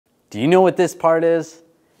Do you know what this part is?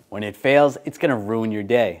 When it fails, it's gonna ruin your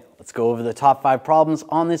day. Let's go over the top 5 problems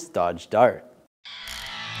on this Dodge Dart.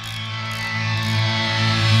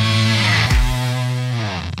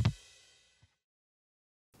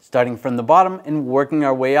 Starting from the bottom and working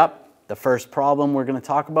our way up, the first problem we're gonna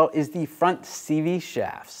talk about is the front CV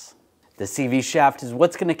shafts. The CV shaft is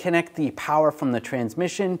what's gonna connect the power from the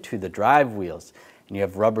transmission to the drive wheels. And you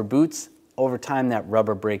have rubber boots. Over time, that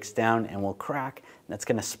rubber breaks down and will crack. And that's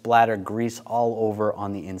gonna splatter grease all over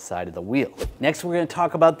on the inside of the wheel. Next, we're gonna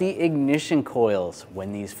talk about the ignition coils.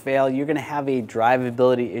 When these fail, you're gonna have a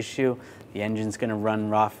drivability issue. The engine's gonna run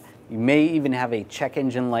rough. You may even have a check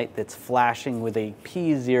engine light that's flashing with a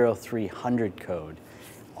P0300 code.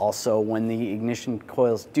 Also, when the ignition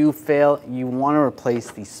coils do fail, you want to replace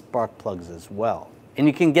the spark plugs as well. And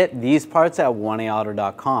you can get these parts at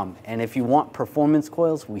 1aauto.com. And if you want performance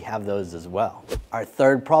coils, we have those as well. Our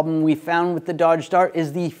third problem we found with the Dodge Dart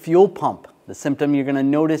is the fuel pump. The symptom you're going to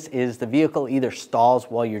notice is the vehicle either stalls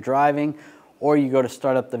while you're driving, or you go to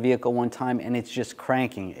start up the vehicle one time and it's just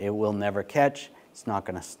cranking. It will never catch. It's not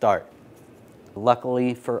going to start.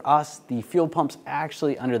 Luckily for us, the fuel pump's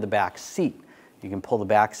actually under the back seat. You can pull the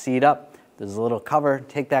back seat up, there's a little cover,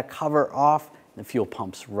 take that cover off, the fuel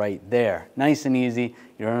pump's right there. Nice and easy,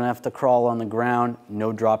 you don't have to crawl on the ground,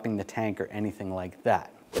 no dropping the tank or anything like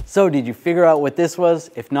that. So did you figure out what this was?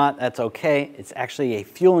 If not, that's okay. It's actually a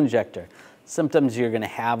fuel injector. Symptoms you're gonna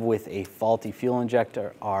have with a faulty fuel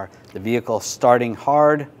injector are the vehicle starting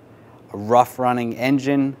hard, a rough running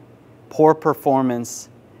engine, poor performance,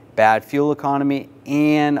 bad fuel economy,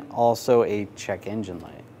 and also a check engine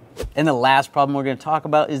light. And the last problem we're going to talk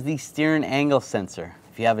about is the steering angle sensor.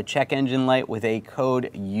 If you have a check engine light with a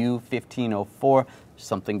code U1504, there's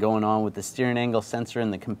something going on with the steering angle sensor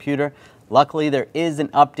in the computer. Luckily, there is an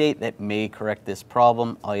update that may correct this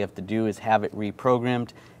problem. All you have to do is have it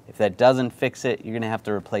reprogrammed. If that doesn't fix it, you're going to have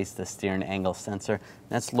to replace the steering angle sensor.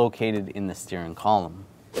 That's located in the steering column.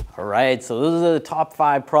 All right, so those are the top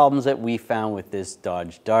 5 problems that we found with this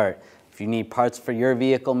Dodge Dart. If you need parts for your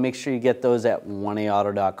vehicle, make sure you get those at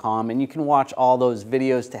 1aauto.com, and you can watch all those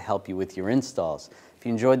videos to help you with your installs. If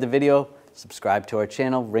you enjoyed the video, subscribe to our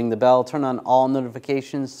channel, ring the bell, turn on all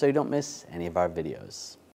notifications so you don't miss any of our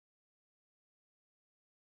videos.